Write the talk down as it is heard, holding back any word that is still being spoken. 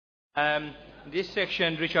In this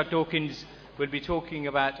section, Richard Dawkins will be talking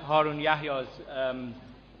about Harun Yahya's,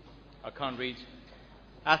 I can't read,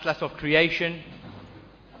 Atlas of Creation.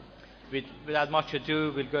 Without much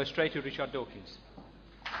ado, we'll go straight to Richard Dawkins.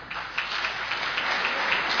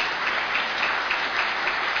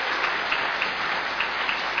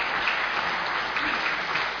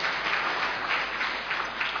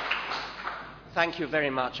 Thank you very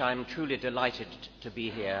much. I'm truly delighted to be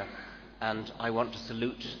here, and I want to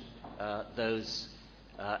salute those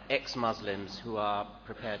ex-Muslims who are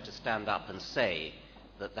prepared to stand up and say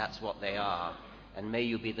that that's what they are, and may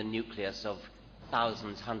you be the nucleus of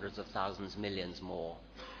thousands, hundreds of thousands, millions more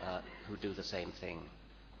who do the same thing.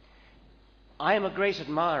 I am a great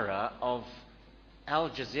admirer of Al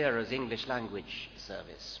Jazeera's English language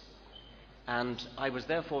service, and I was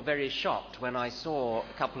therefore very shocked when I saw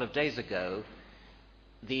a couple of days ago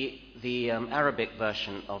the Arabic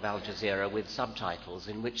version of Al Jazeera with subtitles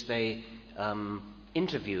in which they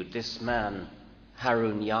interviewed this man,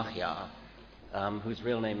 Harun Yahya, whose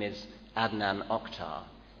real name is Adnan Oktar.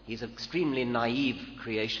 He's an extremely naive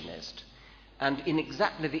creationist. And in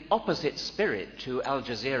exactly the opposite spirit to Al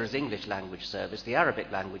Jazeera's English language service, the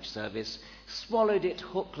Arabic language service swallowed it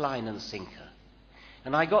hook, line and sinker.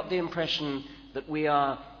 And I got the impression that we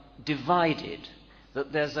are divided,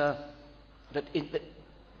 that there's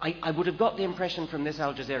I would have got the impression from this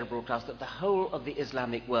Al Jazeera broadcast that the whole of the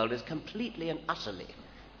Islamic world is completely and utterly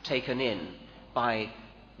taken in by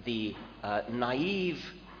the naive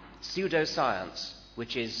pseudoscience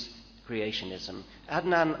which is creationism.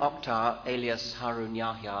 Adnan Oktar, alias Harun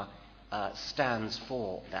Yahya, stands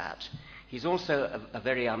for that. He's also a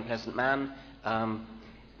very unpleasant man.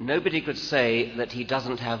 Nobody could say that he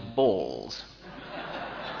doesn't have balls.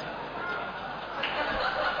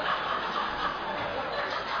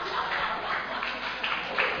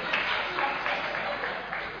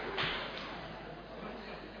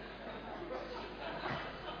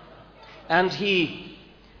 And he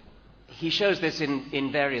shows this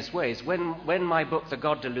in various ways. When my book, The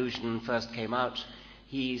God Delusion, first came out,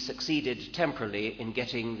 he succeeded temporarily in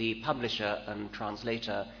getting the publisher and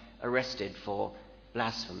translator arrested for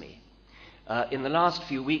blasphemy. In the last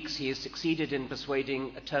few weeks, he has succeeded in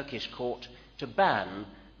persuading a Turkish court to ban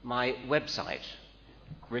my website,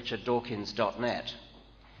 richarddawkins.net.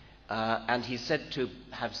 And he's said to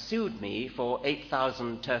have sued me for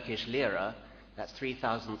 8,000 Turkish lira. That's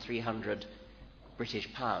 3,300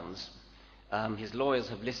 British pounds. His lawyers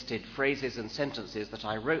have listed phrases and sentences that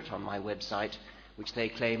I wrote on my website, which they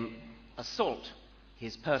claim assault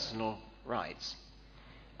his personal rights.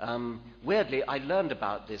 Weirdly, I learned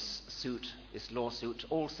about this lawsuit,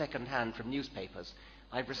 all second-hand from newspapers.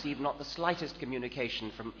 I've received not the slightest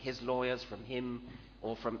communication from his lawyers, from him,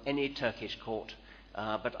 or from any Turkish court,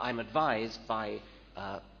 but I'm advised by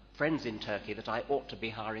friends in Turkey that I ought to be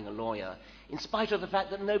hiring a lawyer, in spite of the fact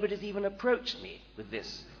that nobody's even approached me with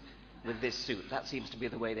this suit. That seems to be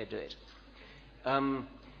the way they do it.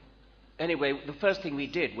 Anyway, the first thing we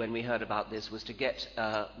did when we heard about this was to get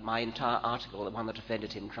my entire article, the one that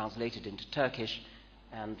offended him, translated into Turkish,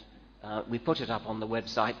 and we put it up on the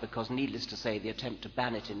website because, needless to say, the attempt to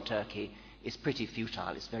ban it in Turkey is pretty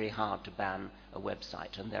futile. It's very hard to ban a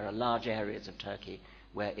website, and there are large areas of Turkey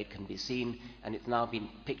where it can be seen, and it's now been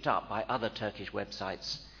picked up by other Turkish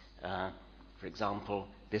websites. For example,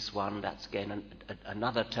 this one, that's again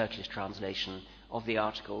another Turkish translation of the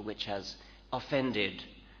article which has offended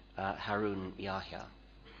Harun Yahya.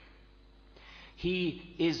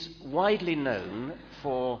 He is widely known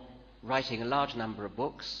for writing a large number of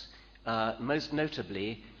books, most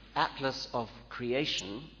notably Atlas of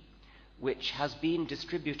Creation, which has been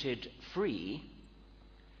distributed free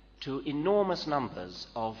to enormous numbers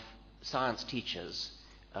of science teachers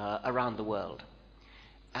around the world.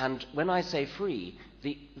 And when I say free,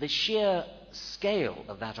 the sheer scale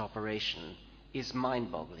of that operation is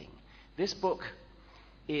mind-boggling. This book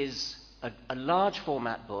is a large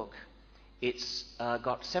format book. It's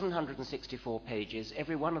got 764 pages.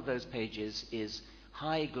 Every one of those pages is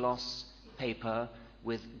high gloss paper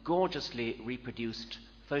with gorgeously reproduced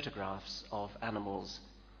photographs of animals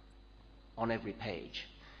on every page.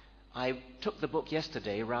 I took the book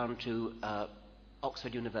yesterday round to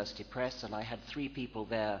Oxford University Press, and I had 3 people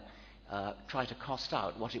there try to cost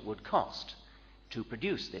out what it would cost to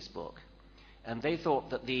produce this book. And they thought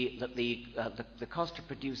that the cost of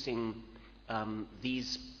producing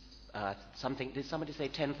these did somebody say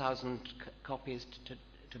 10,000 copies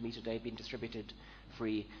to me today being distributed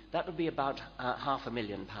free? That would be about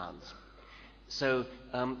 £500,000. So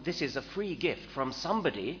this is a free gift from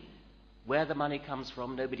somebody. Where the money comes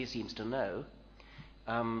from, nobody seems to know.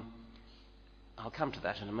 I'll come to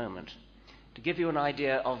that in a moment. To give you an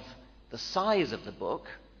idea of the size of the book,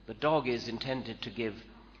 the dog is intended to give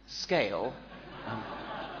scale.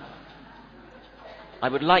 I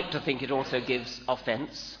would like to think it also gives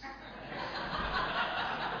offence.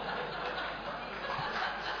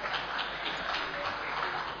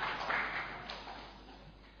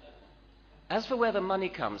 As for where the money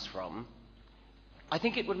comes from, I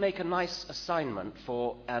think it would make a nice assignment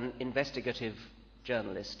for an investigative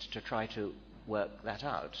journalist to try to work that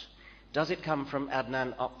out. Does it come from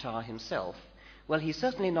Adnan Oktar himself? Well, he's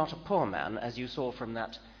certainly not a poor man, as you saw from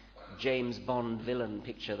that James Bond villain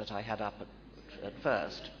picture that I had up at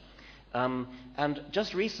first. And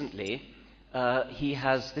just recently,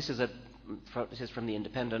 this is from The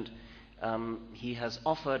Independent, he has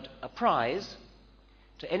offered a prize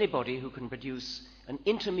to anybody who can produce an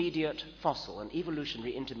intermediate fossil, an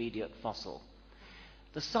evolutionary intermediate fossil.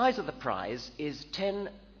 The size of the prize is 10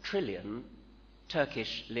 trillion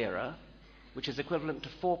Turkish lira, which is equivalent to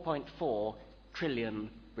 4.4 trillion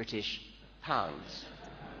British pounds.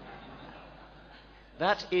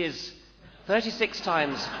 That is 36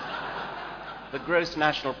 times the gross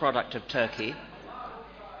national product of Turkey.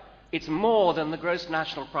 It's more than the gross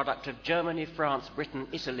national product of Germany, France, Britain,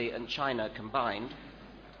 Italy, and China combined.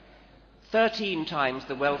 13 times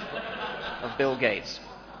the wealth of Bill Gates.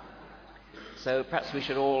 So perhaps we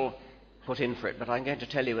should all put in for it, but I'm going to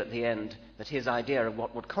tell you at the end that his idea of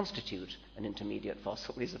what would constitute an intermediate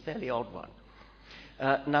fossil is a fairly odd one.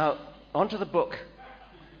 Now, onto the book.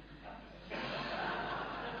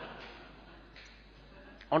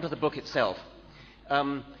 Onto the book itself.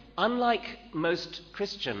 Unlike most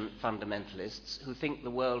Christian fundamentalists who think the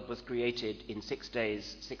world was created in 6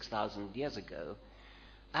 days, 6,000 years ago,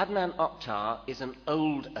 Adnan Oktar is an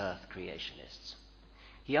old Earth creationist.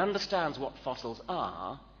 He understands what fossils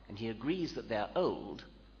are, and he agrees that they're old.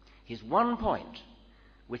 His one point,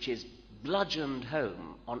 which is bludgeoned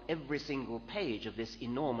home on every single page of this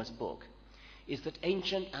enormous book, is that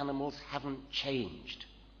ancient animals haven't changed.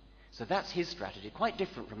 So that's his strategy, quite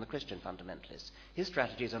different from the Christian fundamentalists. His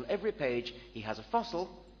strategy is on every page he has a fossil,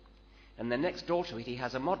 and then next door to it he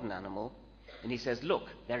has a modern animal, and he says, look,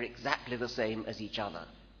 they're exactly the same as each other.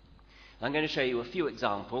 I'm going to show you a few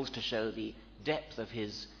examples to show the depth of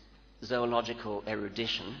his zoological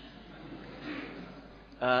erudition.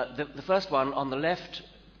 The first one on the left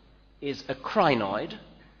is a crinoid.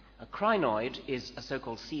 A crinoid is a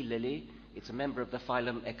so-called sea lily. It's a member of the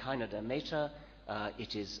phylum Echinodermata.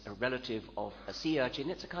 It is a relative of a sea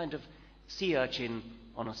urchin. It's a kind of sea urchin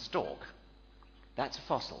on a stalk. That's a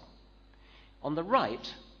fossil. On the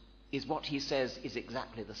right is what he says is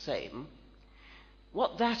exactly the same.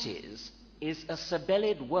 What that is a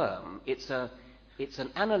sabellid worm. It's an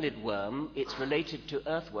annelid worm. It's related to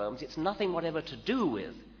earthworms. It's nothing whatever to do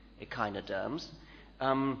with echinoderms.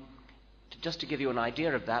 Just to give you an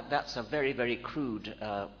idea of that, that's a very, very crude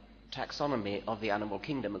taxonomy of the animal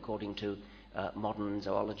kingdom according to modern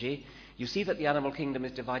zoology. You see that the animal kingdom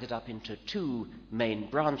is divided up into two main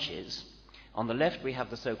branches. On the left we have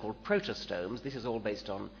the so-called protostomes. This is all based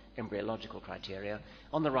on embryological criteria.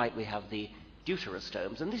 On the right we have the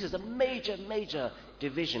deuterostomes, and this is a major, major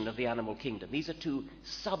division of the animal kingdom. These are two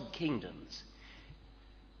sub-kingdoms.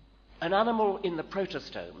 An animal in the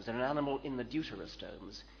protostomes and an animal in the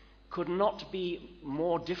deuterostomes could not be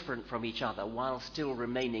more different from each other while still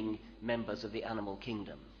remaining members of the animal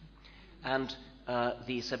kingdom. And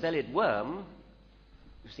the sabellid worm,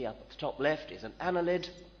 you see up at the top left, is an annelid.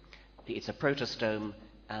 It's a protostome,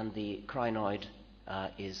 and the crinoid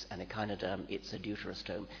is an echinoderm. It's a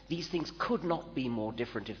deuterostome. These things could not be more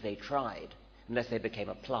different if they tried, unless they became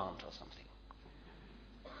a plant or something.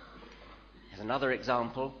 Here's another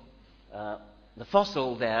example. The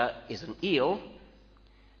fossil there is an eel,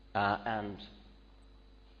 and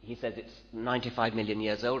he says it's 95 million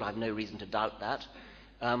years old. I have no reason to doubt that.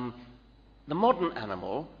 The modern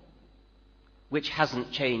animal, which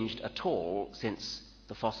hasn't changed at all since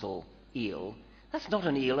the fossil eel, that's not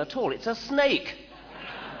an eel at all. It's a snake.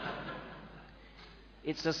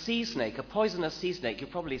 It's a sea snake, a poisonous sea snake. You've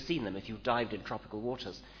probably seen them if you've dived in tropical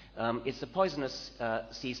waters. It's a poisonous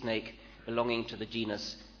sea snake belonging to the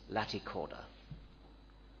genus Laticorda.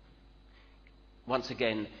 Once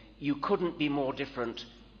again, you couldn't be more different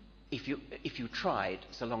if you tried,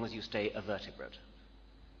 so long as you stay a vertebrate.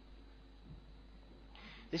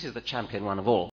 This is the champion one of all.